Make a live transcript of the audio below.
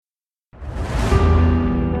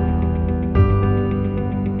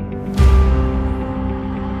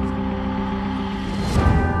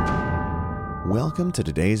Welcome to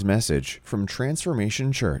today's message from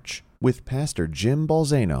Transformation Church with Pastor Jim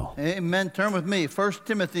Balzano. Amen. Turn with me, 1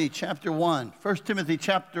 Timothy chapter 1. 1 Timothy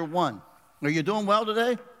chapter 1. Are you doing well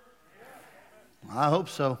today? I hope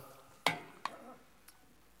so.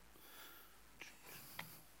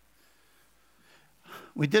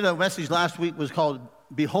 We did a message last week was called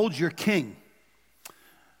Behold Your King.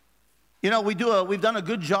 You know, we've done a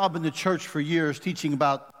good job in the church for years teaching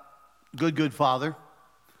about good Father.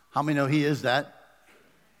 How many know He is that?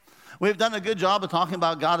 We've done a good job of talking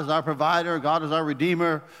about God as our provider, God as our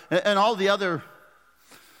redeemer, and all the other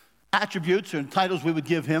attributes and titles we would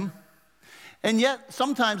give Him. And yet,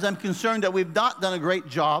 sometimes I'm concerned that we've not done a great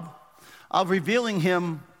job of revealing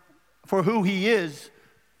Him for who He is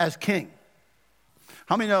as King.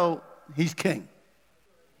 How many know He's King?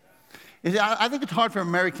 I think it's hard for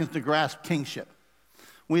Americans to grasp kingship.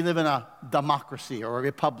 We live in a democracy or a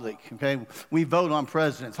republic, okay? We vote on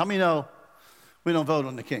presidents. How many know we don't vote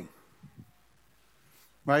on the king?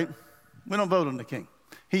 Right? We don't vote on the king.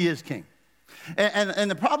 He is king. And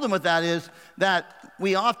the problem with that is that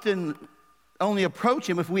we often only approach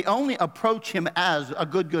Him. If we only approach Him as a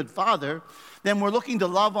good Father, then we're looking to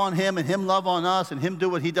love on Him and Him love on us and Him do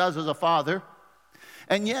what He does as a father.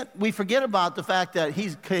 And yet we forget about the fact that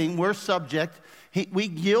He's king, we're subject. We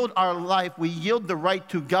yield our life, we yield the right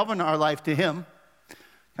to govern our life to Him.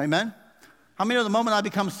 Amen? How many know the moment I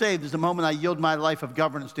become saved is the moment I yield my life of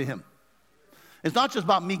governance to Him? It's not just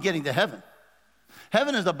about me getting to heaven.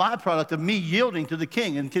 Heaven is a byproduct of me yielding to the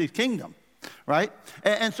King and to His kingdom, right?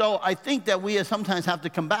 And so I think that we sometimes have to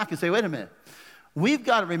come back and say, wait a minute. We've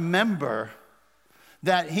got to remember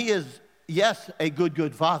that He is, yes, a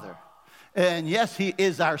good Father. And yes, He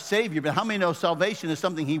is our Savior, but how many know salvation is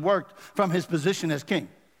something He worked from His position as King?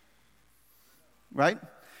 Right?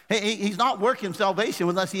 He's not working salvation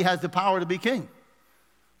unless He has the power to be King.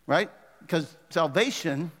 Right? Because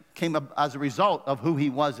salvation came up as a result of who He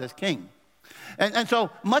was as King. And so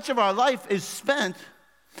much of our life is spent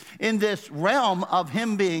in this realm of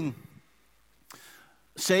Him being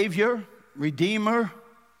Savior, Redeemer,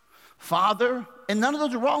 Father, and none of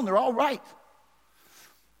those are wrong. They're all right.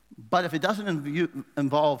 But if it doesn't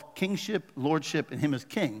involve kingship, lordship, and Him as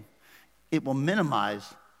King, it will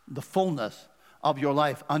minimize the fullness of your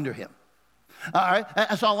life under Him. All right?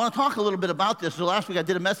 And so I want to talk a little bit about this. So last week I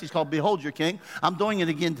did a message called Behold Your King. I'm doing it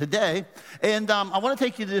again today. And I want to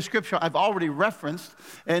take you to the scripture I've already referenced.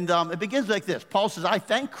 And it begins like this. Paul says, I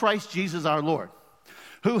thank Christ Jesus our Lord,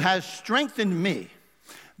 who has strengthened me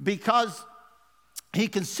because He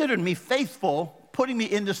considered me faithful, putting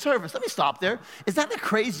me into service. Let me stop there. Is that a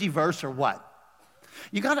crazy verse or what?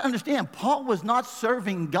 You got to understand, Paul was not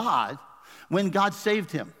serving God when God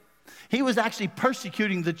saved him. He was actually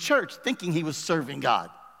persecuting the church, thinking he was serving God.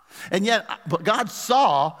 And yet, but God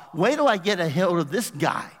saw, wait till I get a hold of this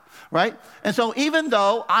guy, right? And so even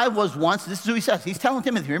though I was once, this is who he says, he's telling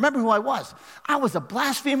Timothy, remember who I was. I was a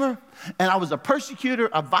blasphemer, and I was a persecutor,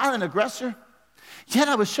 a violent aggressor. Yet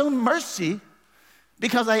I was shown mercy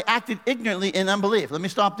because I acted ignorantly in unbelief. Let me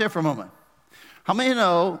stop there for a moment. How many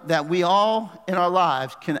know that we all in our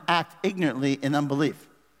lives can act ignorantly in unbelief?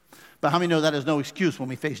 But how many know that is no excuse when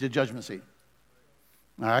we face the judgment seat?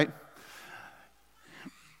 All right?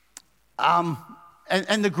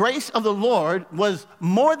 And the grace of the Lord was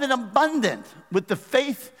more than abundant with the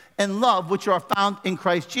faith and love which are found in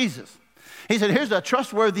Christ Jesus. He said, here's a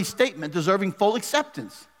trustworthy statement deserving full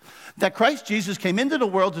acceptance. That Christ Jesus came into the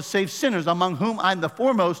world to save sinners, among whom I'm the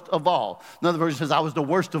foremost of all. Another version says, I was the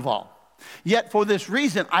worst of all. Yet for this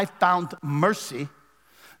reason I found mercy,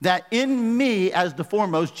 that in me as the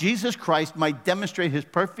foremost, Jesus Christ might demonstrate His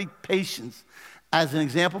perfect patience as an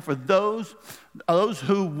example for those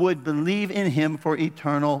who would believe in Him for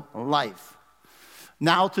eternal life.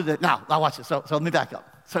 Now watch this. So let me back up.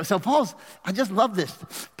 So Paul's, I just love this.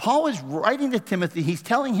 Paul is writing to Timothy. He's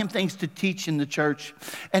telling him things to teach in the church.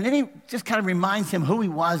 And then he just kind of reminds him who he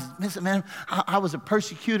was. Listen, man, I was a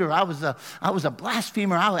persecutor. I was a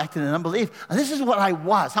blasphemer. I acted in unbelief. And this is what I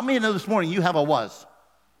was. How many know this morning you have a was?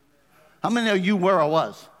 How many know you were a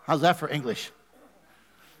was? How's that for English?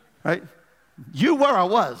 Right? You were a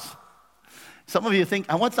was. Some of you think,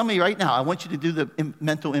 I want somebody right now, I want you to do the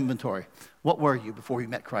mental inventory. What were you before you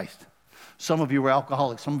met Christ? Some of you were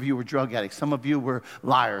alcoholics. Some of you were drug addicts. Some of you were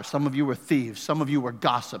liars. Some of you were thieves. Some of you were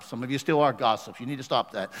gossips. Some of you still are gossips. You need to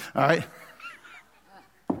stop that, all right?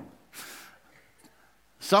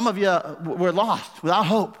 Some of you were lost, without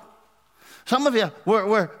hope. Some of you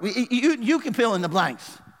you can fill in the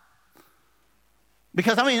blanks.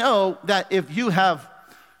 Because how many know that if you have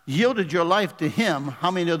yielded your life to Him, how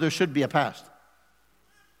many know there should be a past?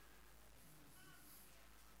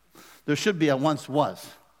 There should be a once was.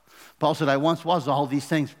 Paul said, I once was all these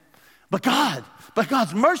things. But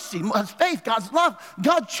God's mercy, God's faith, God's love,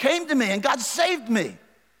 God came to me and God saved me.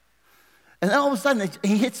 And then all of a sudden,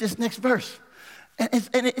 he hits this next verse. And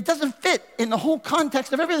it doesn't fit in the whole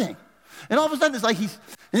context of everything. And all of a sudden, it's like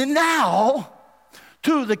and now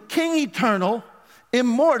to the King eternal,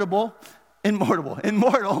 immortal, invisible,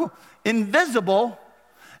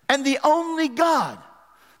 and the only God,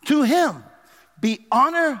 to him be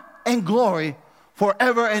honor and glory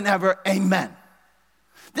forever and ever. Amen.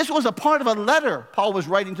 This was a part of a letter Paul was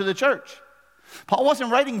writing to the church. Paul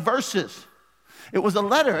wasn't writing verses. It was a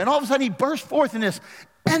letter. And all of a sudden he burst forth in this.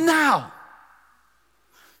 And now,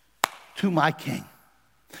 to my King.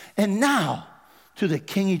 And now, to the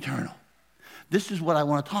King eternal. This is what I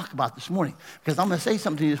want to talk about this morning. Because I'm going to say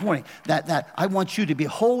something to you this morning. That I want you to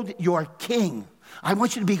behold your King. I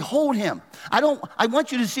want you to behold him. I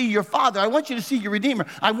want you to see your Father. I want you to see your Redeemer.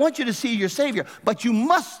 I want you to see your Savior. But you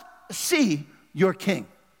must see your King.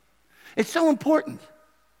 It's so important.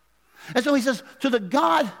 And so he says, to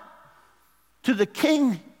the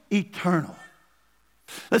King eternal.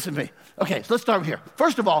 Listen to me. Okay, so let's start here.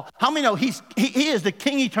 First of all, how many know he is the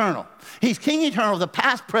King eternal? He's King eternal, the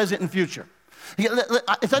past, present, and future.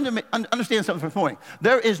 Understand something this morning.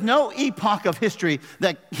 There is no epoch of history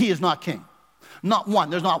that he is not king. Not one.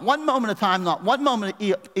 There's not one moment of time, not one moment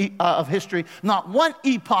of history, not one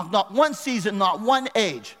epoch, not one season, not one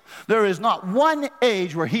age. There is not one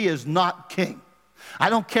age where he is not king. I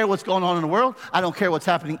don't care what's going on in the world. I don't care what's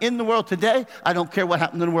happening in the world today. I don't care what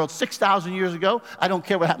happened in the world 6,000 years ago. I don't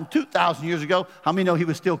care what happened 2,000 years ago. How many know he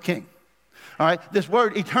was still king? All right, this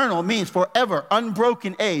word eternal means forever,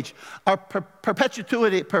 unbroken age, or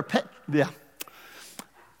perpetuity,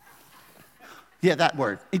 yeah, that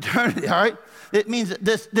word, eternity, all right? It means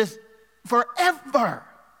this forever.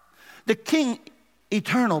 The King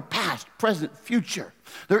eternal, past, present, future.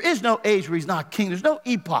 There is no age where he's not king. There's no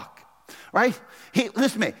epoch, right?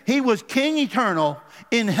 Listen to me. He was King eternal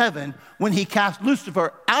in heaven when he cast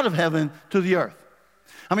Lucifer out of heaven to the earth.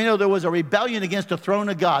 I mean, there was a rebellion against the throne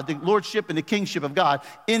of God, the lordship and the kingship of God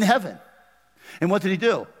in heaven. And what did he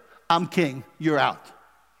do? I'm king, you're out.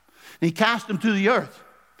 And he cast him to the earth,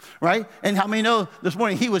 right? And how many know this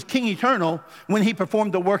morning he was King eternal when he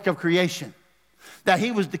performed the work of creation? That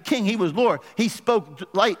he was the king, he was Lord. He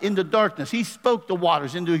spoke light into darkness. He spoke the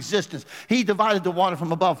waters into existence. He divided the water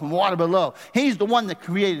from above, from water below. He's the one that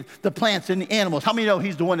created the plants and the animals. How many know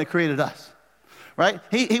he's the one that created us? Right?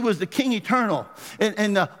 He was the King eternal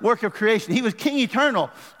in the work of creation. He was King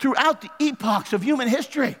eternal throughout the epochs of human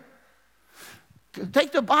history.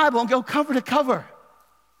 Take the Bible and go cover to cover.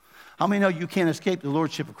 How many know you can't escape the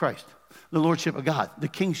lordship of Christ? The lordship of God, the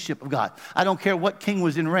kingship of God. I don't care what king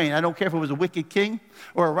was in reign. I don't care if it was a wicked king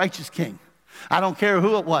or a righteous king. I don't care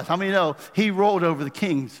who it was. How many know he rolled over the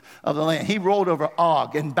kings of the land? He rolled over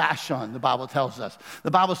Og and Bashan, the Bible tells us.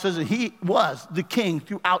 The Bible says that he was the king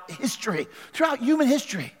throughout history, throughout human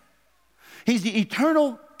history. He's the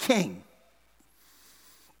eternal king.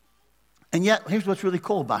 And yet, here's what's really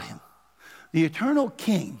cool about him. The eternal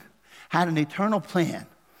king had an eternal plan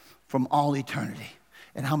from all eternity.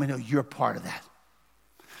 And how many know you're part of that?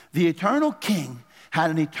 The eternal king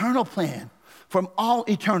had an eternal plan from all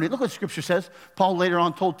eternity. Look what Scripture says. Paul later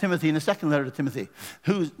on told Timothy in the second letter to Timothy,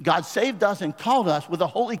 God saved us and called us with a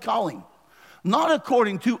holy calling, not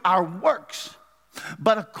according to our works,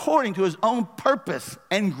 but according to his own purpose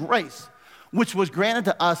and grace, which was granted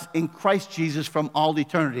to us in Christ Jesus from all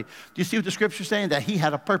eternity. Do you see what the Scripture is saying? That he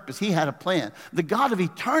had a purpose, he had a plan. The God of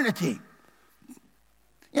eternity.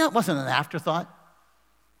 It wasn't an afterthought.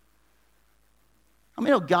 I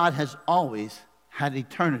mean, God has always had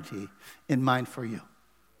eternity in mind for you.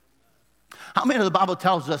 How many of the Bible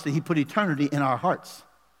tells us that he put eternity in our hearts?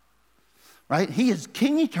 Right? He is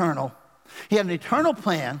King eternal. He had an eternal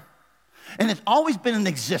plan, and it's always been in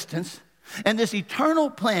existence. And this eternal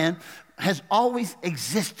plan has always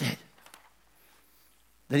existed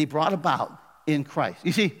that he brought about in Christ.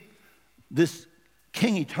 You see, this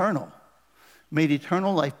King eternal made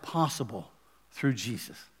eternal life possible through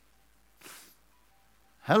Jesus.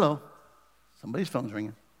 Hello. Somebody's phone's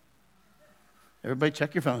ringing. Everybody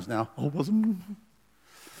check your phones now. Oh, wasn't.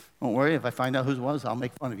 Don't worry, if I find out whose it was, I'll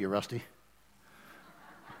make fun of you, Rusty.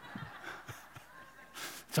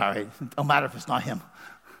 It's all right. It don't matter if it's not him.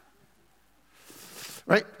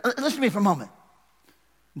 Right? Listen to me for a moment.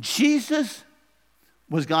 Jesus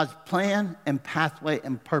was God's plan and pathway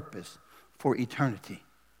and purpose for eternity.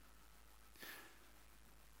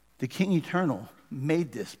 The King Eternal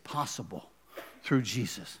made this possible through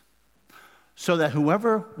Jesus, so that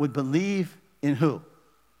whoever would believe in who?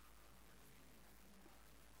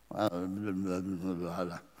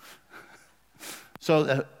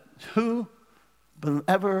 So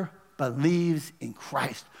whoever believes in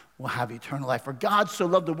Christ will have eternal life. For God so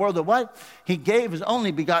loved the world that what? He gave his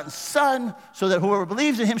only begotten Son so that whoever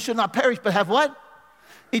believes in him should not perish but have what?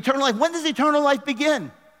 Eternal life. When does eternal life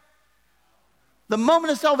begin? The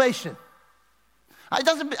moment of salvation. I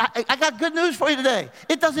got good news for you today.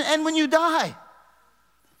 It doesn't end when you die.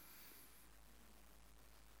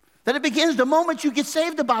 That it begins the moment you get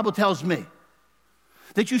saved, the Bible tells me.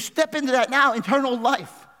 That you step into that now, eternal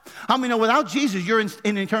life. How many know without Jesus, you're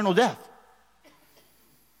in eternal death?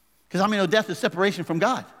 Because how many know death is separation from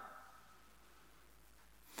God?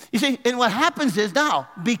 You see, and what happens is now,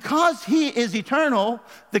 because he is eternal,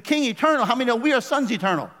 the King eternal, how many know we are sons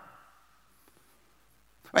eternal?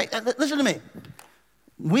 Right? Listen to me.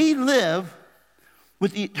 We live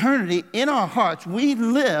with eternity in our hearts. We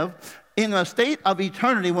live in a state of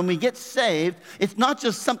eternity when we get saved. It's not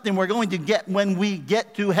just something we're going to get when we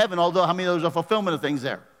get to heaven, although how many of those are fulfillment of things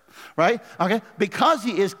there? Right? Okay? Because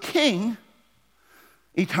he is King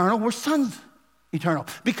eternal, we're sons eternal.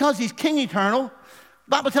 Because he's King eternal, the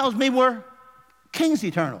Bible tells me we're kings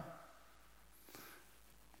eternal.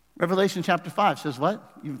 Revelation chapter 5 says what?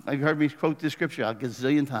 You've heard me quote this scripture a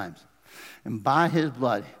gazillion times. And by his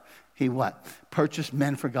blood, he what? Purchased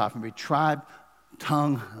men for God from every tribe,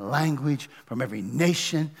 tongue, language, from every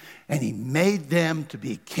nation, and he made them to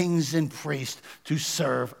be kings and priests to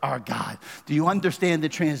serve our God. Do you understand the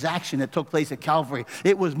transaction that took place at Calvary?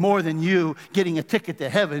 It was more than you getting a ticket to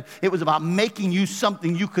heaven. It was about making you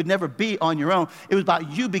something you could never be on your own. It was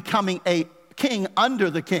about you becoming a king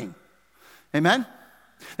under the king. Amen?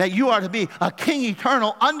 That you are to be a king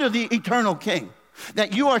eternal under the eternal king.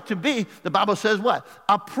 That you are to be, the Bible says what?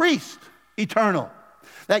 A priest eternal.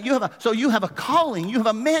 That you have a calling, you have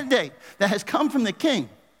a mandate that has come from the king.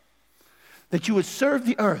 That you would serve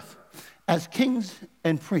the earth as kings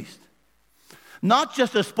and priests. Not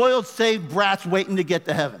just a spoiled, saved brats waiting to get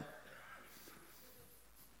to heaven.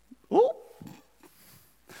 Ooh.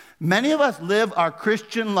 Many of us live our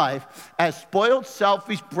Christian life as spoiled,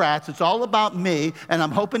 selfish brats. It's all about me, and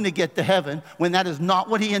I'm hoping to get to heaven when that is not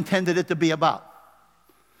what he intended it to be about.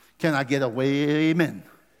 Can I get a amen?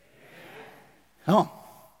 Come on.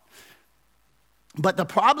 But the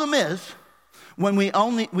problem is when we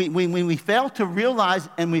fail to realize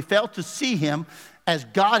and we fail to see him as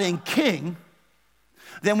God and King,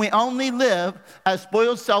 then we only live as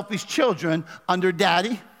spoiled, selfish children under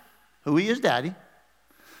daddy, who he is daddy,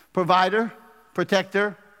 provider,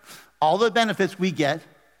 protector, all the benefits we get.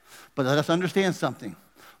 But let us understand something.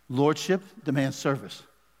 Lordship demands service.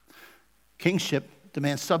 Kingship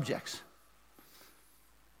demands subjects.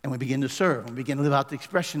 And we begin to serve and begin to live out the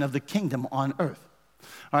expression of the kingdom on earth.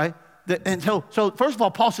 All right? And so first of all,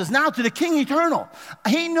 Paul says, now to the King eternal.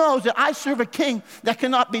 He knows that I serve a king that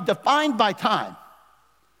cannot be defined by time,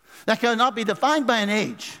 that cannot be defined by an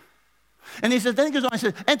age. And he says, then he goes on, he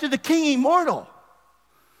says, and to the King immortal.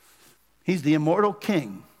 He's the immortal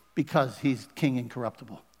king because he's king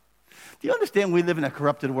incorruptible. Do you understand we live in a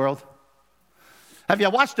corrupted world? Have you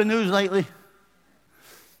watched the news lately?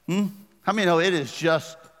 How many know it is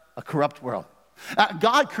just a corrupt world?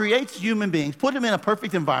 God creates human beings, put them in a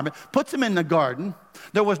perfect environment, puts them in the garden.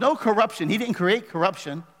 There was no corruption. He didn't create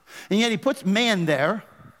corruption. And yet he puts man there.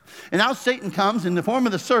 And now Satan comes in the form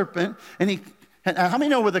of the serpent. And how many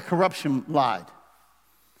know where the corruption lied?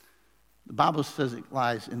 The Bible says it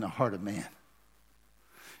lies in the heart of man.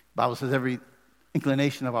 The Bible says every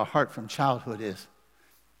inclination of our heart from childhood is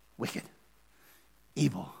wicked,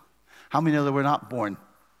 evil. How many know that we're not born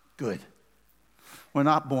good? We're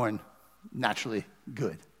not born naturally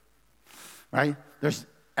good, right?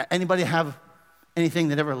 Anybody have anything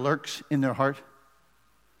that ever lurks in their heart?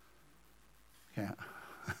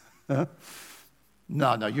 Yeah.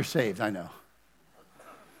 No, you're saved, I know.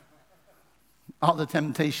 All the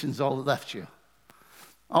temptations all left you.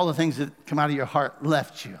 All the things that come out of your heart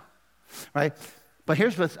left you, right? But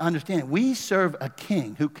here's what's understanding. We serve a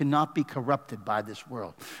king who cannot be corrupted by this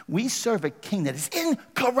world. We serve a king that is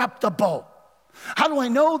incorruptible. How do I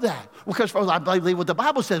know that? Well, because I believe what the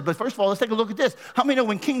Bible says. But first of all, let's take a look at this. How many know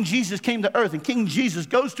when King Jesus came to earth and King Jesus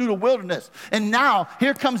goes through the wilderness, and now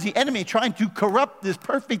here comes the enemy trying to corrupt this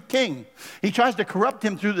perfect king. He tries to corrupt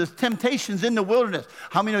him through the temptations in the wilderness.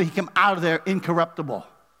 How many know he came out of there incorruptible?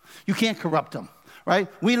 You can't corrupt him, right?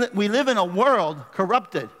 We live in a world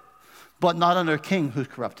corrupted, but not under a king who's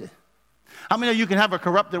corrupted. How many know you can have a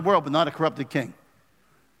corrupted world but not a corrupted king?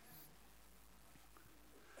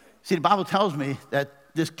 See, the Bible tells me that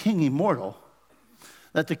this king immortal,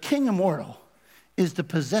 that the king immortal is the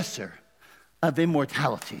possessor of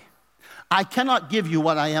immortality. I cannot give you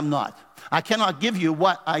what I am not. I cannot give you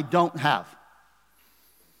what I don't have.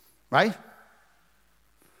 Right?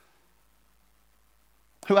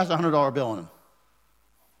 Who has a $100 bill on him?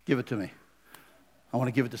 Give it to me. I want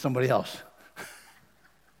to give it to somebody else.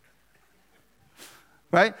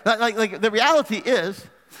 Right? Like the reality is,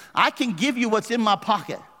 I can give you what's in my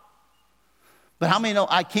pocket. But how many know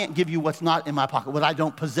I can't give you what's not in my pocket, what I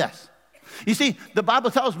don't possess? You see, the Bible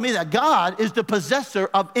tells me that God is the possessor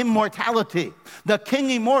of immortality, the King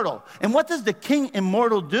immortal. And what does the King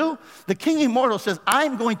immortal do? The King immortal says,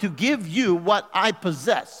 I'm going to give you what I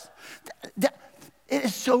possess. It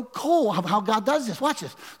is so cool how God does this. Watch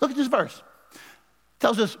this. Look at this verse. It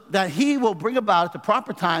tells us that he will bring about at the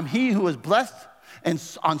proper time he who is blessed and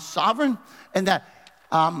on sovereign, and that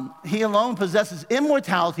he alone possesses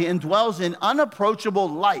immortality and dwells in unapproachable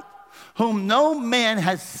light, whom no man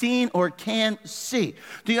has seen or can see.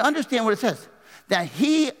 Do you understand what it says? That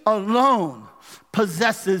he alone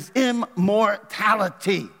possesses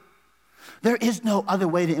immortality. There is no other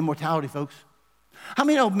way to immortality, folks. How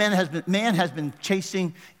many know man has been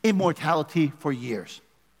chasing immortality for years?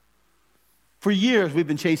 For years we've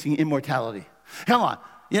been chasing immortality. Come on.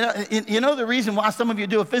 You know the reason why some of you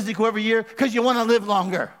do a physical every year? Because you want to live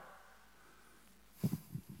longer.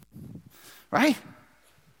 Right?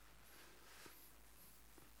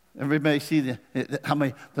 Everybody see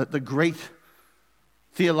the great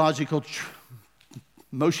theological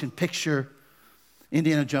motion picture,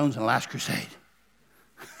 Indiana Jones and the Last Crusade.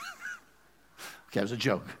 Okay, it was a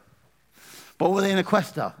joke. But what were they in a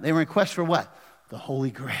quest of? They were in quest for what? The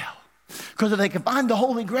Holy Grail. Because if they could find the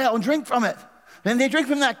Holy Grail and drink from it, then they drink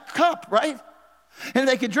from that cup, right? And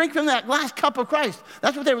they could drink from that last cup of Christ.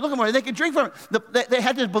 That's what they were looking for. They could drink from it. They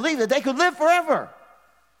had to believe that they could live forever.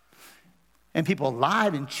 And people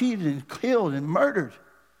lied and cheated and killed and murdered.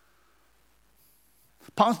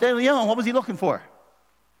 Ponce de Leon, what was he looking for?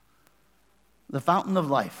 The fountain of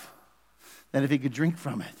life. That if he could drink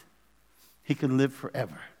from it, he could live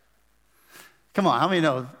forever. Come on, how many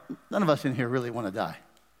know none of us in here really want to die?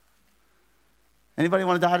 Anybody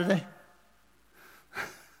want to die today?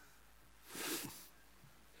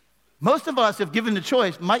 Most of us, if given the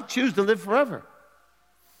choice, might choose to live forever.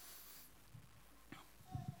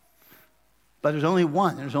 But there's only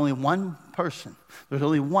one person. There's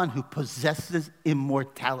only one who possesses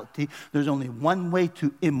immortality. There's only one way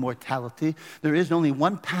to immortality. There is only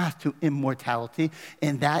one path to immortality,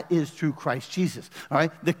 and that is through Christ Jesus. All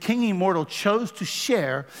right? The King immortal chose to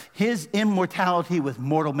share his immortality with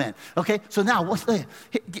mortal men. Okay? So now,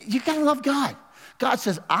 you got to love God. God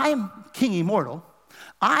says, I'm King immortal.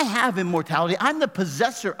 I have immortality. I'm the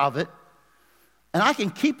possessor of it, and I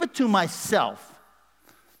can keep it to myself,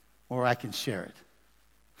 or I can share it.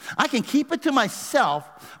 I can keep it to myself,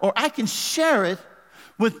 or I can share it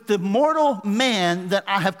with the mortal man that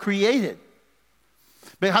I have created.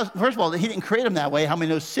 Because, first of all, he didn't create him that way. How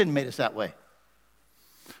many know sin made us that way?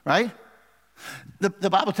 Right? The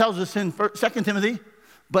Bible tells us in 2 Timothy,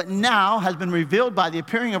 but now has been revealed by the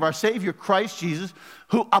appearing of our Savior Christ Jesus,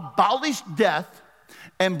 who abolished death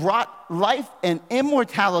and brought life and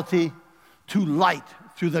immortality to light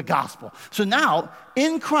through the gospel. So now,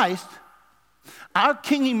 in Christ, our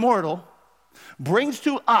King immortal brings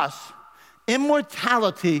to us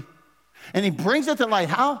immortality, and he brings it to light.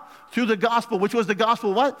 How? Through the gospel, which was the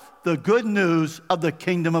gospel what? The good news of the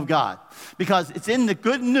kingdom of God. Because it's in the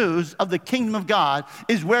good news of the kingdom of God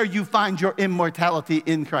is where you find your immortality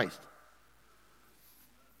in Christ.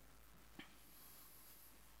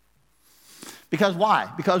 Because why?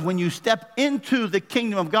 Because when you step into the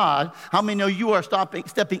kingdom of God, how many know you are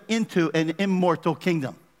stepping into an immortal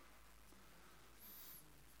kingdom?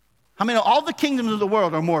 How many know all the kingdoms of the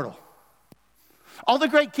world are mortal? All the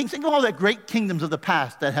great kings, think of all the great kingdoms of the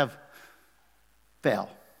past that have failed.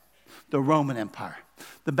 The Roman Empire,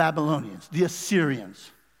 the Babylonians, the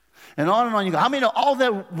Assyrians, and on you go. How many know all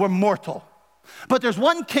that were mortal? But there's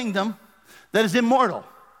one kingdom that is immortal,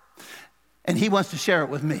 and he wants to share it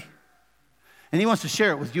with me. And he wants to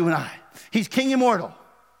share it with you and I. He's King immortal.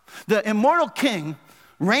 The immortal king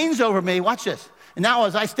reigns over me. Watch this. And now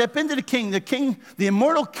as I step into the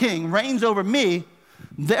immortal king reigns over me.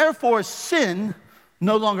 Therefore, sin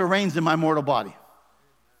no longer reigns in my mortal body.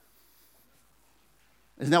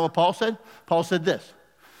 Isn't that what Paul said? Paul said this.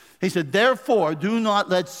 He said, therefore, do not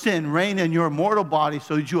let sin reign in your mortal body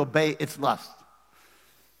so that you obey its lust.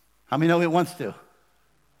 How many know it wants to?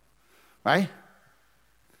 Right?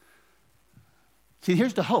 See,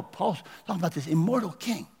 here's the hope. Paul's talking about this immortal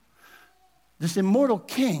king. This immortal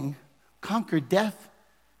king conquered death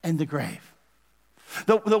and the grave.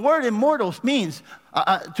 The word immortal means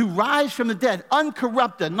to rise from the dead,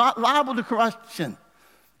 uncorrupted, not liable to corruption.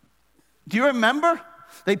 Do you remember?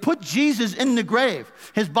 They put Jesus in the grave.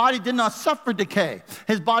 His body did not suffer decay.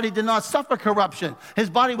 His body did not suffer corruption. His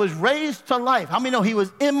body was raised to life. How many know he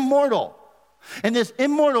was immortal? And this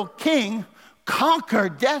immortal king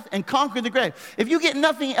conquered death and conquered the grave. If you get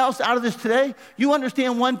nothing else out of this today, you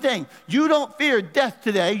understand one thing. You don't fear death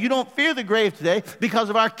today. You don't fear the grave today because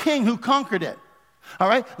of our king who conquered it. All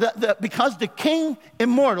right? Because the king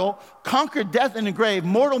immortal conquered death and the grave,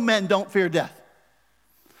 mortal men don't fear death.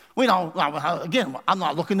 We don't, again, I'm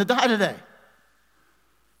not looking to die today.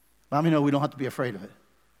 But how many know we don't have to be afraid of it?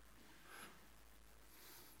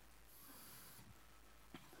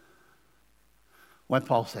 What did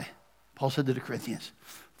Paul say? Paul said to the Corinthians,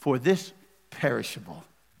 for this perishable.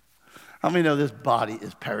 How many know this body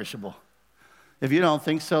is perishable? If you don't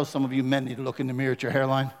think so, some of you men need to look in the mirror at your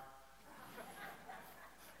hairline.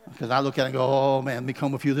 Because I look at it and go, oh man, let me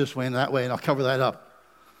comb a few this way and that way, and I'll cover that up.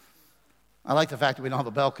 I like the fact that we don't have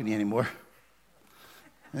a balcony anymore.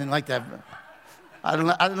 I didn't like that. I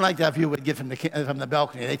didn't like that view we'd get from the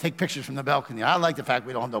balcony. They take pictures from the balcony. I like the fact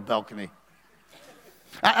we don't have no balcony.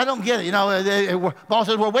 I don't get it. You know, Paul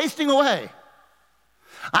says we're wasting away.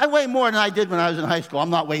 I weigh more than I did when I was in high school. I'm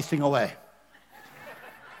not wasting away.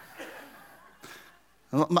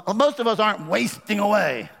 Most of us aren't wasting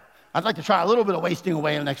away. I'd like to try a little bit of wasting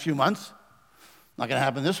away in the next few months. Not going to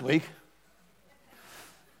happen this week.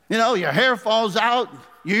 You know, your hair falls out,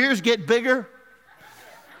 your ears get bigger.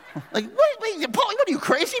 Like, wait, Paul, what are you,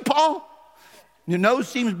 crazy, Paul? Your nose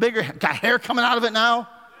seems bigger, got hair coming out of it now.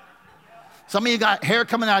 Some of you got hair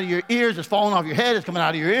coming out of your ears, it's falling off your head, it's coming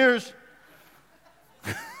out of your ears.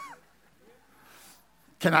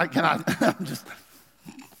 Can I, I'm just,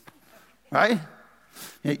 right?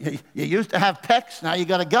 You used to have pecs, now you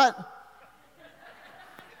got a gut.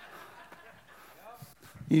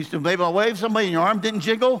 You used to maybe wave somebody and your arm didn't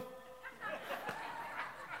jiggle.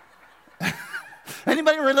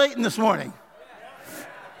 Anybody relating this morning?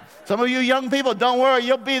 Some of you young people, don't worry,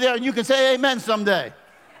 you'll be there and you can say amen someday.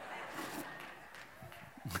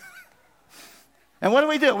 And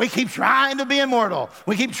what do? We keep trying to be immortal.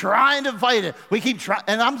 We keep trying to fight it. We keep trying,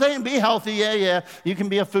 and I'm saying be healthy, yeah. You can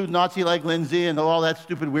be a food Nazi like Lindsay and all that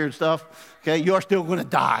stupid weird stuff, okay? You're still going to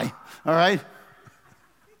die, all right?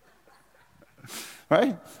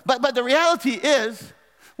 Right? But the reality is,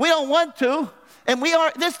 we don't want to, and we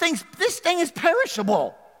are. This thing is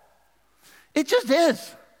perishable. It just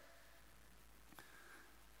is.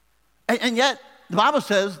 And yet, the Bible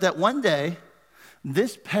says that one day,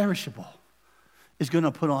 this perishable is going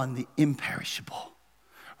to put on the imperishable,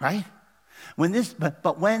 right?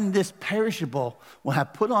 But when this perishable will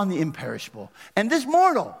have put on the imperishable, and this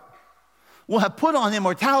mortal will have put on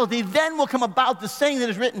immortality, then will come about the saying that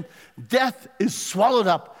is written, death is swallowed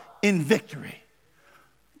up in victory.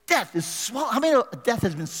 Death is swallowed. How many know death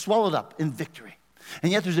has been swallowed up in victory?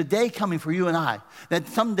 And yet there's a day coming for you and I that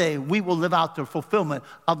someday we will live out the fulfillment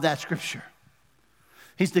of that scripture.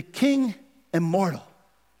 He's the king immortal.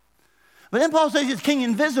 But then Paul says he's king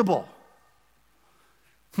invisible.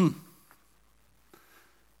 I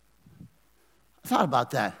thought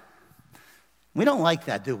about that. We don't like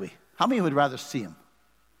that, do we? How many would rather see him?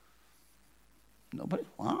 Nobody?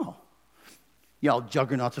 Wow. Y'all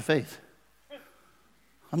juggernauts of faith.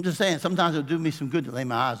 I'm just saying, sometimes it'll do me some good to lay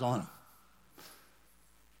my eyes on him.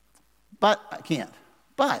 But I can't.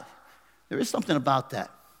 But there is something about that.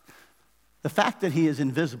 The fact that he is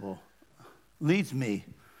invisible leads me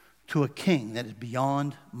to a king that is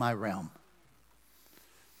beyond my realm.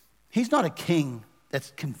 He's not a king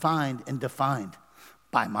that's confined and defined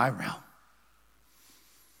by my realm.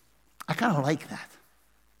 I kind of like that.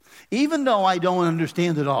 Even though I don't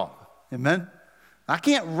understand it all. Amen? I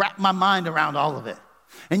can't wrap my mind around all of it.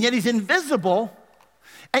 And yet he's invisible.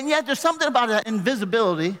 And yet there's something about that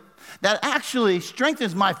invisibility that actually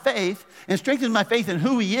strengthens my faith and strengthens my faith in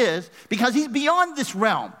who he is because he's beyond this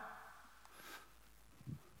realm.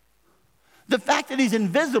 The fact that he's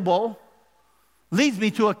invisible leads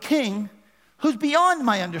me to a king who's beyond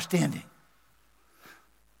my understanding.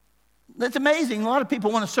 That's amazing. A lot of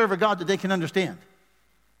people want to serve a God that they can understand,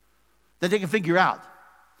 that they can figure out,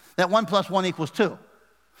 that 1 + 1 = 2.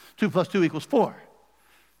 2 + 2 = 4.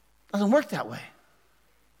 Doesn't work that way.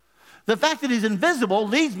 The fact that he's invisible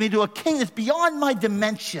leads me to a king that's beyond my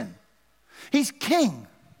dimension. He's king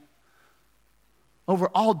over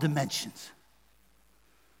all dimensions.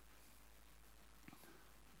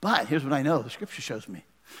 But here's what I know, the scripture shows me.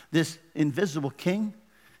 This invisible king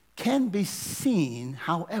can be seen,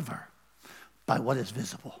 however, by what is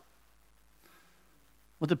visible.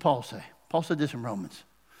 What did Paul say? Paul said this in Romans.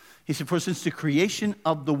 He said, for since the creation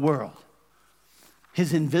of the world,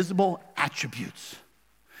 his invisible attributes,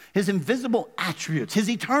 his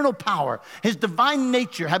eternal power, his divine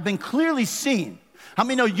nature have been clearly seen. How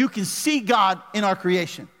many know you can see God in our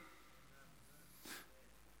creation?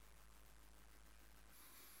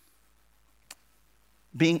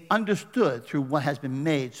 Being understood through what has been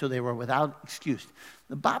made, so they were without excuse.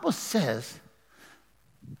 The Bible says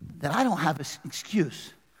that I don't have an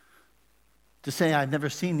excuse to say I've never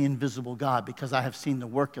seen the invisible God, because I have seen the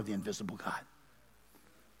work of the invisible God.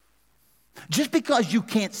 Just because you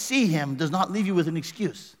can't see him does not leave you with an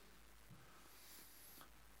excuse.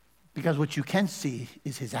 Because what you can see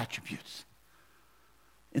is his attributes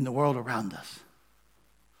in the world around us.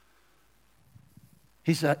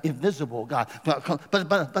 He's an invisible God.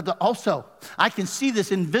 But also, I can see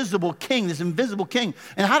this invisible king.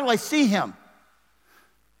 And how do I see him?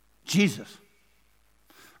 Jesus.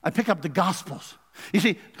 I pick up the Gospels. You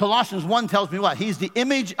see, Colossians 1 tells me what? He's the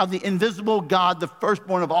image of the invisible God, the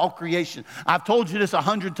firstborn of all creation. I've told you this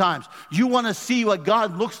 100 times. You want to see what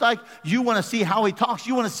God looks like? You want to see how he talks?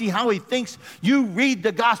 You want to see how he thinks? You read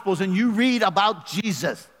the Gospels and you read about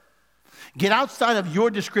Jesus. Get outside of your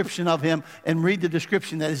description of him and read the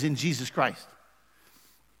description that is in Jesus Christ.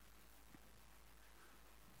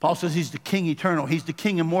 Paul says he's the king eternal. He's the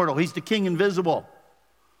king immortal. He's the king invisible.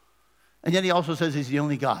 And yet he also says he's the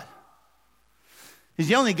only God. He's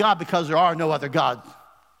the only God because there are no other gods.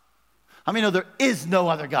 How many know there is no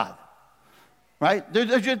other God? Right? There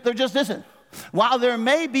just isn't. While there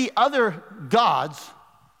may be other gods,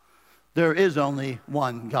 there is only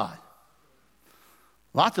one God.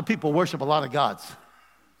 Lots of people worship a lot of gods.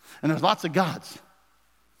 And there's lots of gods.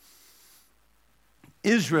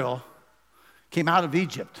 Israel came out of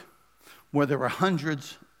Egypt where there were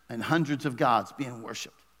hundreds and hundreds of gods being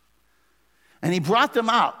worshiped. And he brought them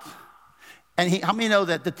out. And how many know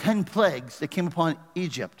that the 10 plagues that came upon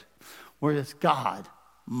Egypt were this God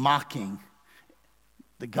mocking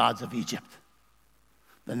the gods of Egypt?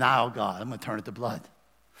 The Nile God, I'm going to turn it to blood.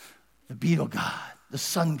 The beetle God, the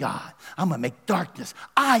sun God, I'm going to make darkness.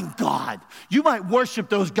 I'm God. You might worship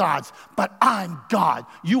those gods, but I'm God.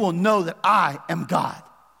 You will know that I am God.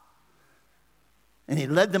 And he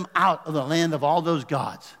led them out of the land of all those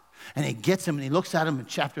gods. And he gets them and he looks at them in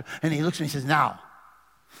chapter, and he looks and he says, now,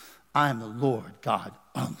 I am the Lord God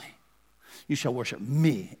only. You shall worship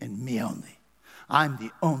me and me only. I'm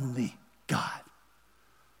the only God.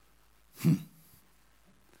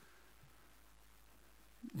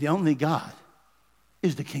 The only God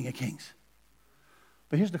is the King of Kings.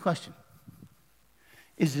 But here's the question.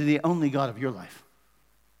 Is he the only God of your life?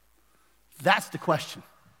 That's the question.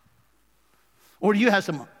 Or do you have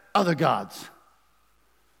some other gods?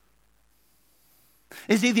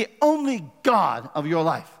 Is he the only God of your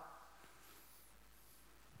life?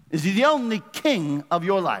 Is he the only king of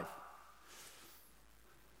your life?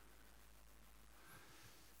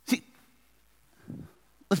 See,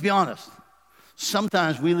 let's be honest.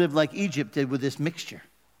 Sometimes we live like Egypt did with this mixture.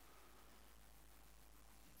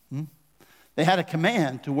 They had a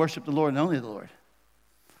command to worship the Lord and only the Lord.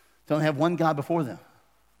 To only have one God before them,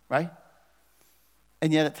 right?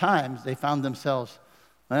 And yet at times they found themselves,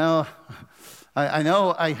 well, I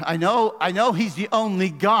know he's the only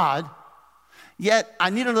God, yet I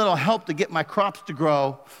need a little help to get my crops to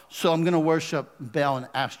grow, so I'm going to worship Baal and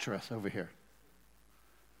Ashtoreth over here.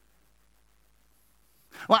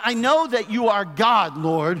 Well, I know that you are God,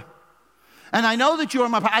 Lord, and I know that you are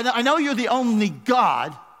I know you're the only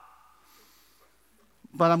God,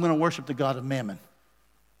 but I'm going to worship the God of Mammon,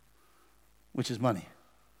 which is money.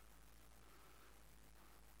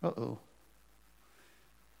 Uh-oh.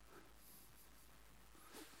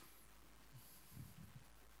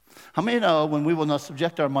 How many know when we will not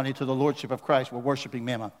subject our money to the lordship of Christ, we're worshiping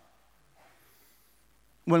Mammon?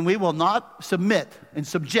 When we will not submit and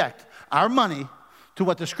subject our money to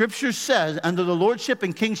what the Scripture says under the lordship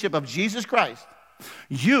and kingship of Jesus Christ,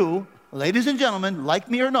 you, ladies and gentlemen, like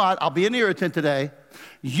me or not, I'll be an irritant today,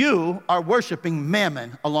 you are worshiping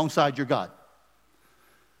Mammon alongside your God.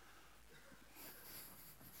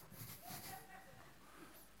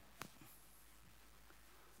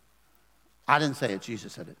 I didn't say it,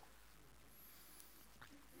 Jesus said it.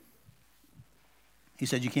 He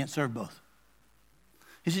said you can't serve both.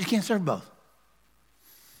 He said you can't serve both.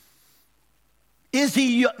 Is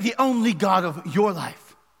he the only God of your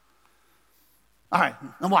life? All right,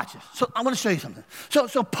 now watch this. So I want to show you something.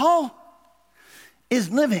 So Paul is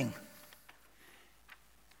living,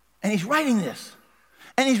 and he's writing this,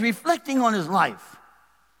 and he's reflecting on his life.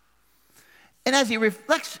 And as he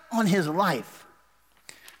reflects on his life,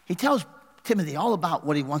 he tells Timothy all about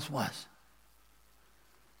what he once was.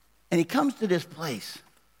 And he comes to this place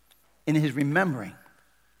in his remembering.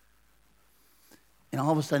 And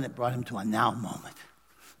all of a sudden it brought him to a now moment.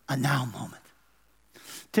 A now moment.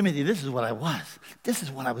 Timothy, this is what I was. This is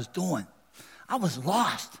what I was doing. I was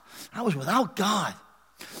lost. I was without God.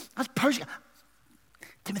 I was persecuted.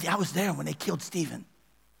 Timothy, I was there when they killed Stephen.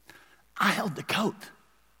 I held the coat.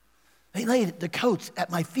 They laid the coats at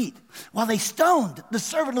my feet while they stoned the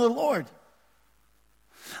servant of the Lord.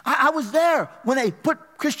 I was there when they put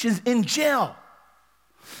Christians in jail.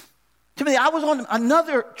 Timothy, I was on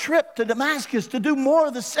another trip to Damascus to do more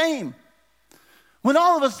of the same. When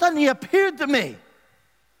all of a sudden he appeared to me.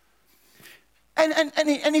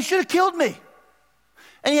 And he should have killed me.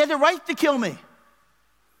 And he had the right to kill me.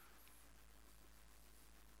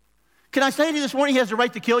 Can I say to you this morning, he has the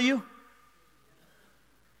right to kill you?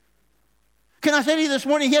 Can I say to you this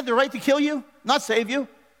morning, he had the right to kill you, not save you?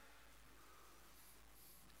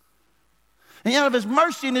 And out of his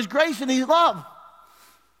mercy and his grace and his love.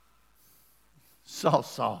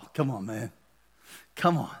 Saul, come on, man.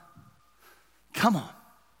 Come on. Come on.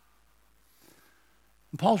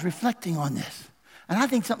 And Paul's reflecting on this. And I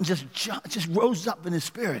think something just rose up in his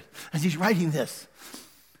spirit as he's writing this.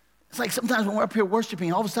 It's like sometimes when we're up here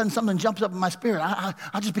worshiping, all of a sudden something jumps up in my spirit.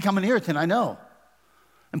 I just become an irritant, I know.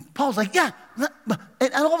 And Paul's like, yeah.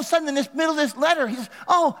 And all of a sudden in this middle of this letter, he says,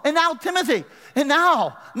 oh, and now Timothy. And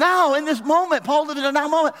now, in this moment, Paul lived in a now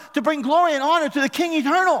moment to bring glory and honor to the King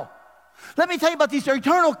eternal. Let me tell you about this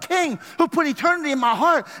eternal King who put eternity in my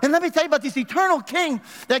heart. And let me tell you about this eternal King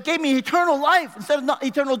that gave me eternal life instead of not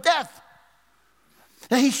eternal death.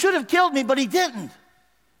 That he should have killed me, but he didn't.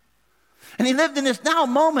 And he lived in this now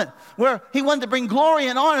moment where he wanted to bring glory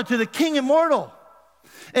and honor to the King immortal.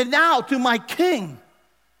 And now to my King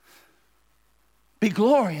be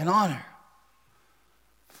glory and honor.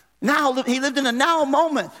 Now he lived in a now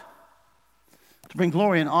moment to bring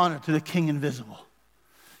glory and honor to the King invisible.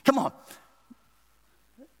 Come on.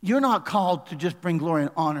 You're not called to just bring glory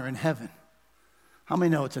and honor in heaven. How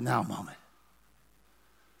many know it's a now moment?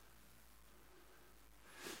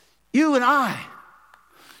 You and I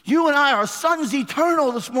are sons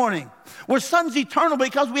eternal this morning. We're sons eternal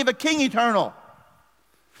because we have a King eternal.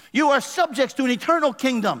 You are subjects to an eternal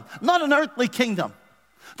kingdom, not an earthly kingdom.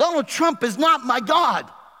 Donald Trump is not my God,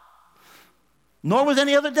 nor was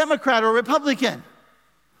any other Democrat or Republican.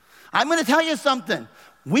 I'm going to tell you something.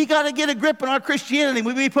 We got to get a grip on our Christianity.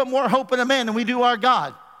 We put more hope in a man than we do our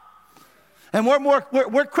God. And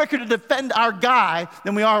we're quicker to defend our guy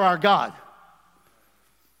than we are our God.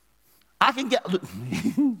 I can get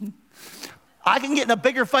in a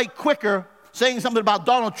bigger fight quicker saying something about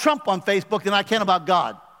Donald Trump on Facebook than I can about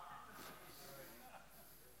God.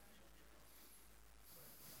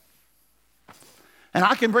 And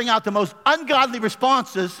I can bring out the most ungodly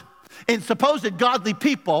responses in supposed godly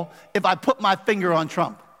people if I put my finger on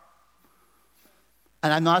Trump.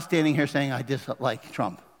 And I'm not standing here saying I dislike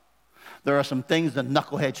Trump. There are some things that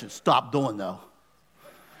knuckleheads should stop doing, though.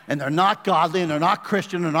 And they're not godly, and they're not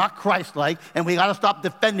Christian, they're not Christ-like, and we got to stop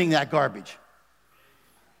defending that garbage.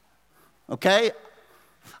 Okay?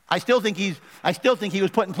 I still think he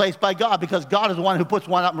was put in place by God because God is the one who puts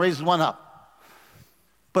one up and raises one up.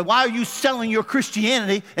 But why are you selling your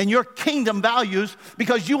Christianity and your kingdom values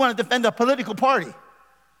because you want to defend a political party?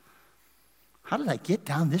 How did I get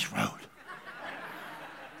down this road?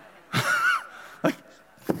 Like,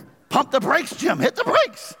 pump the brakes, Jim. Hit the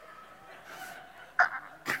brakes.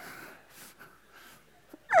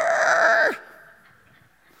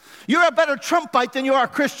 You're a better Trumpite than you are a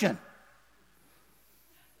Christian.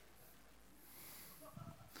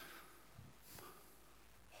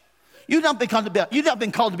 You've not been called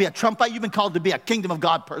to be a Trumpite. You've been called to be a kingdom of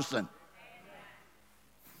God person.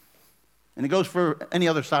 And it goes for any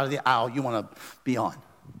other side of the aisle you want to be on.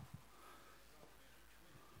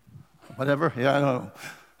 Whatever. Yeah, I know.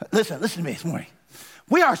 Listen to me this morning.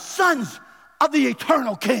 We are sons of the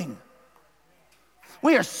eternal King.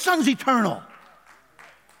 We are sons eternal.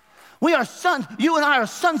 We are sons. You and I are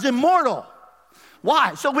sons immortal.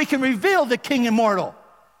 Why? So we can reveal the King immortal.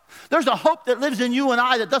 There's a hope that lives in you and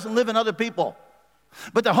I that doesn't live in other people.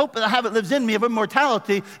 But the hope that I have that lives in me of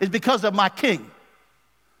immortality is because of my King.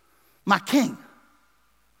 My King.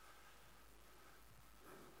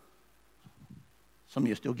 Some of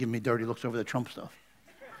you are still giving me dirty looks over the Trump stuff.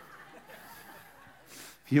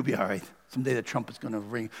 You'll be all right. Someday the trumpet's going to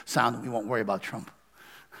ring sound and we won't worry about Trump.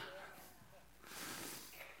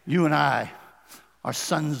 You and I are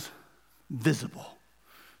sons visible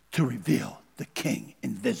to reveal the King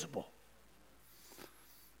invisible.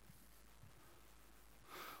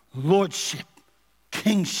 Lordship,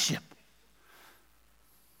 kingship.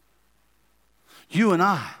 You and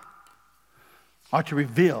I are to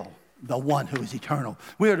reveal the one who is eternal.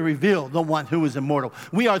 We are to reveal the one who is immortal.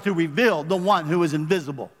 We are to reveal the one who is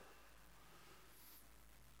invisible.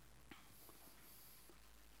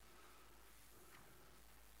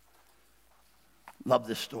 Love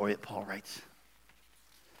this story that Paul writes.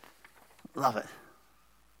 Love it.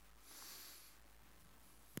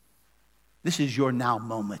 This is your now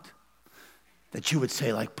moment that you would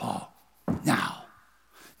say like Paul, now,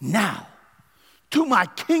 to my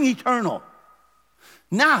King eternal,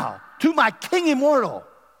 now, to my King immortal,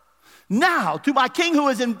 now, to my King who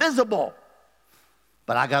is invisible.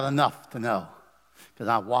 But I got enough to know, because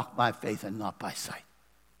I walk by faith and not by sight.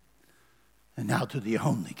 And now to the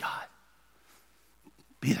only God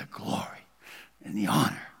be the glory and the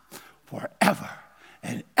honor forever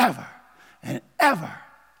and ever and ever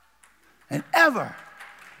and ever.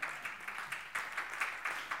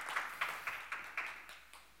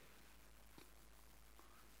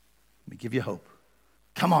 Let me give you hope.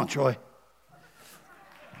 Come on, Troy.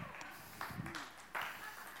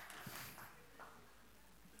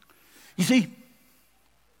 You see,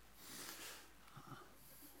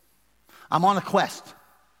 I'm on a quest.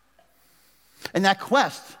 And that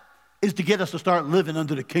quest is to get us to start living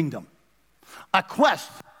under the kingdom. Our quest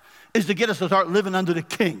is to get us to start living under the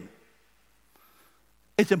King.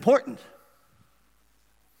 It's important.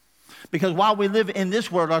 Because while we live in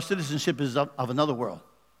this world, our citizenship is of another world.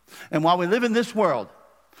 And while we live in this world,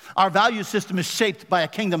 our value system is shaped by a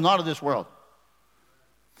kingdom not of this world.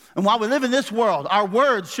 And while we live in this world, our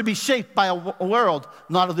words should be shaped by a world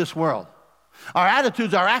not of this world. Our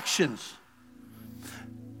attitudes, our actions.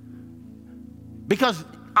 Because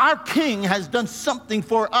our King has done something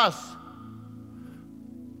for us.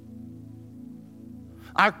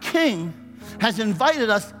 Our King has invited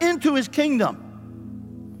us into his kingdom.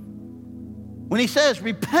 When he says,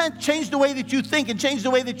 repent, change the way that you think and change the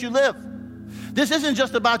way that you live. This isn't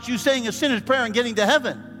just about you saying a sinner's prayer and getting to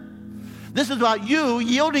heaven. This is about you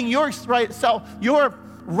yielding your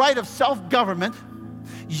right of self-government,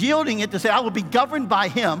 yielding it to say, I will be governed by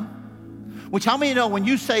him. Which, how many know when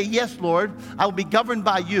you say, yes, Lord, I will be governed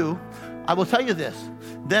by you, I will tell you this,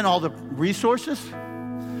 then all the resources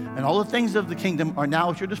and all the things of the kingdom are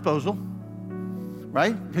now at your disposal,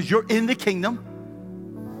 right? Because you're in the kingdom.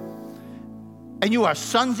 And you are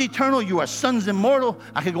sons eternal, you are sons immortal.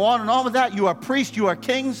 I could go on and on with that. You are priests, you are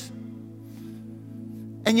kings.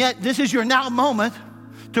 And yet, this is your now moment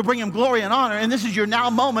to bring him glory and honor. And this is your now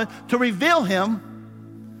moment to reveal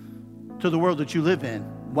him to the world that you live in,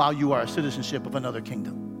 while you are a citizenship of another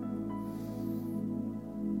kingdom.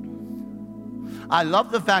 I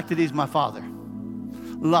love the fact that he's my Father.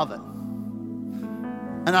 Love it.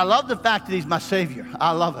 And I love the fact that he's my Savior.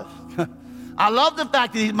 I love it. I love the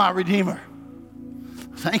fact that he's my Redeemer.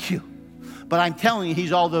 Thank you. But I'm telling you,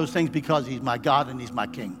 he's all those things because he's my God and he's my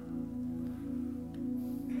King.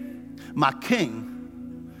 My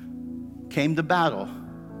King came to battle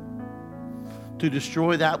to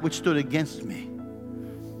destroy that which stood against me.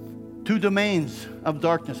 Two domains of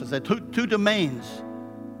darkness, I said, two domains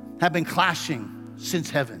have been clashing since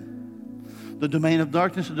heaven. The domain of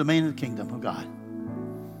darkness, the domain of the kingdom of God.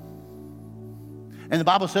 And the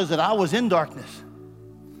Bible says that I was in darkness.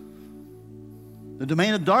 The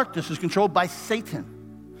domain of darkness is controlled by Satan.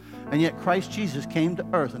 And yet Christ Jesus came to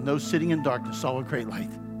earth, and those sitting in darkness saw a great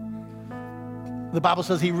light. The Bible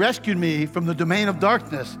says he rescued me from the domain of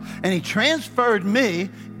darkness, and he transferred me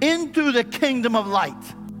into the kingdom of light.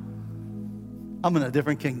 I'm in a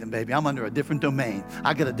different kingdom, baby. I'm under a different domain.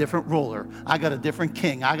 I got a different ruler. I got a different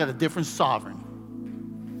king. I got a different sovereign.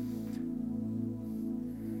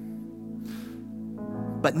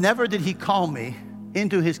 But never did he call me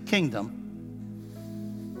into his kingdom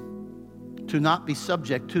to not be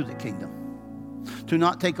subject to the kingdom, to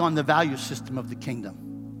not take on the value system of the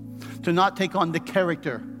kingdom, to not take on the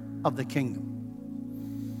character of the kingdom.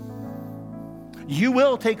 You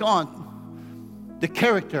will take on the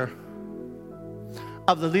character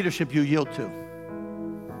of the leadership you yield to.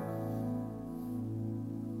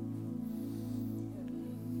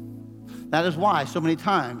 That is why so many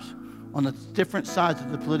times on the different sides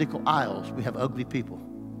of the political aisles we have ugly people.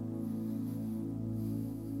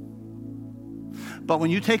 But when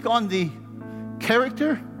you take on the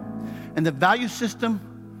character and the value system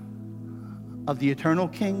of the eternal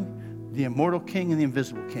King, the immortal King, and the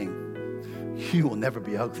invisible King, you will never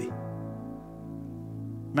be ugly.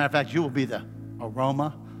 Matter of fact, you will be the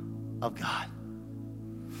aroma of God.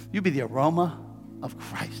 You'll be the aroma of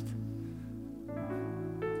Christ.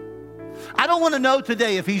 I don't want to know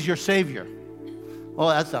today if he's your Savior. Oh,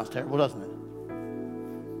 that sounds terrible, doesn't it?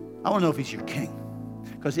 I want to know if he's your King.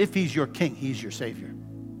 Because if he's your King, he's your Savior.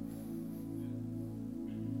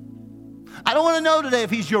 I don't want to know today if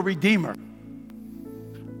he's your redeemer.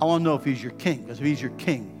 I want to know if he's your king, because if he's your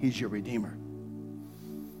king, he's your redeemer.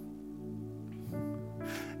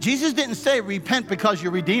 Jesus didn't say repent because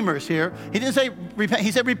your redeemer is here. He didn't say repent.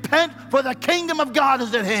 He said repent for the kingdom of God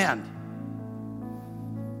is at hand.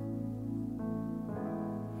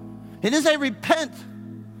 He didn't say repent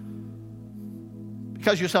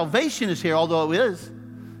because your salvation is here, although it is,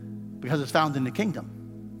 because it's found in the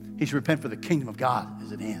kingdom. He said repent for the kingdom of God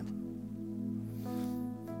is at hand.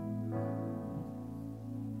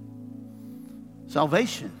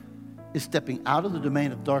 Salvation is stepping out of the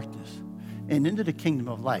domain of darkness and into the kingdom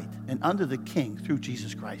of light and under the King through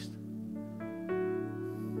Jesus Christ.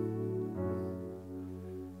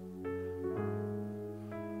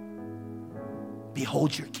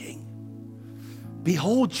 Behold your King.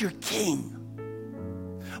 Behold your King.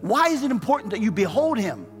 Why is it important that you behold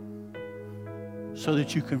him? So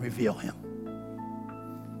that you can reveal him.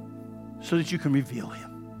 So that you can reveal him.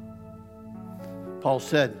 Paul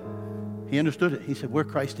said, he understood it. He said, we're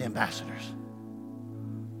Christ's ambassadors.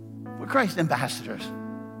 We're Christ's ambassadors.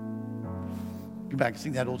 Go back and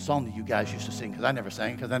sing that old song that you guys used to sing, because I never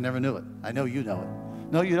sang it, because I never knew it. I know you know it.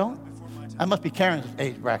 No, you don't? I must be Karen's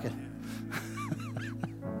age bracket.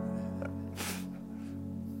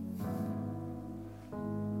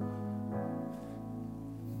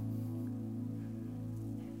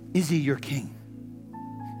 Is he your king?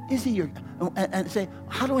 Is he your, and say,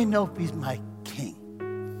 how do I know if he's my king?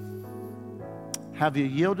 Have you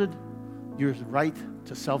yielded your right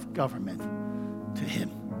to self-government to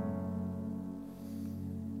him?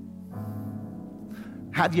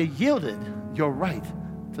 Have you yielded your right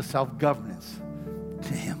to self-governance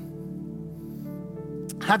to him?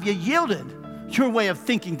 Have you yielded your way of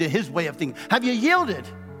thinking to his way of thinking? Have you yielded?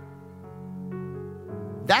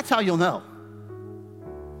 That's how you'll know.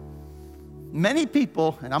 Many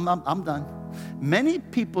people, and I'm done. Many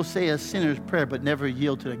people say a sinner's prayer but never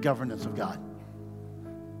yield to the governance of God.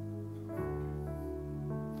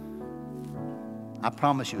 I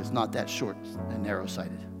promise you it's not that short and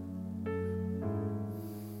narrow-sighted.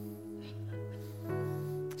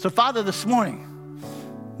 So, Father, this morning,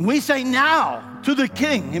 we say now to the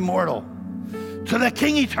King immortal, to the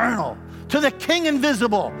King eternal, to the King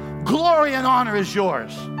invisible, glory and honor is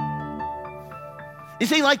yours. You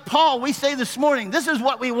see, like Paul, we say this morning, this is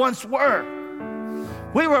what we once were.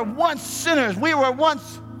 We were once sinners. We were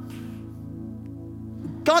once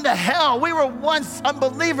gone to hell. We were once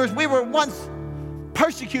unbelievers. We were once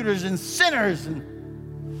persecutors and sinners and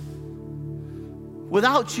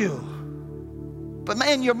without you. But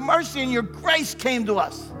man, your mercy and your grace came to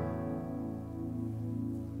us.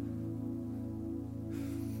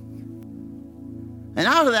 And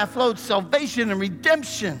out of that flowed salvation and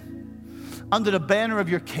redemption under the banner of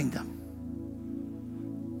your kingdom.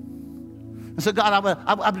 And so God,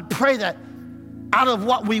 I would pray that out of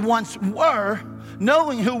what we once were,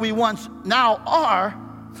 knowing who we once now are,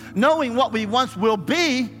 knowing what we once will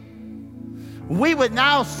be, we would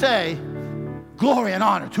now say, glory and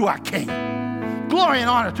honor to our King. Glory and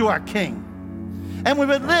honor to our King. And we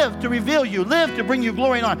would live to reveal you, live to bring you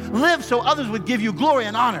glory and honor, live so others would give you glory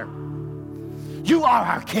and honor. You are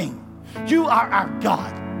our King. You are our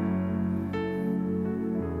God.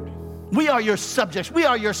 We are your subjects. We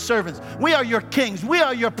are your servants. We are your kings. We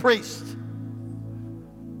are your priests.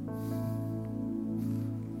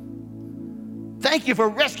 Thank you for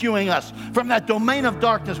rescuing us from that domain of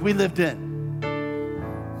darkness we lived in.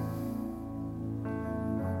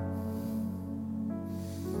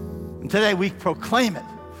 And today we proclaim it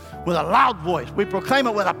with a loud voice. We proclaim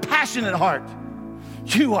it with a passionate heart.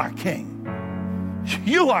 You are King.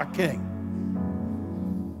 You are King.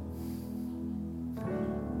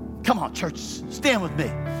 Come on, church, stand with me.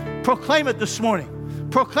 Proclaim it this morning.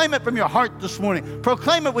 Proclaim it from your heart this morning.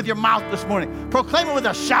 Proclaim it with your mouth this morning. Proclaim it with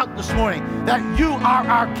a shout this morning that you are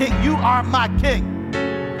our King. You are my King.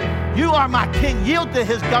 You are my King. Yield to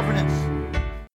his governance.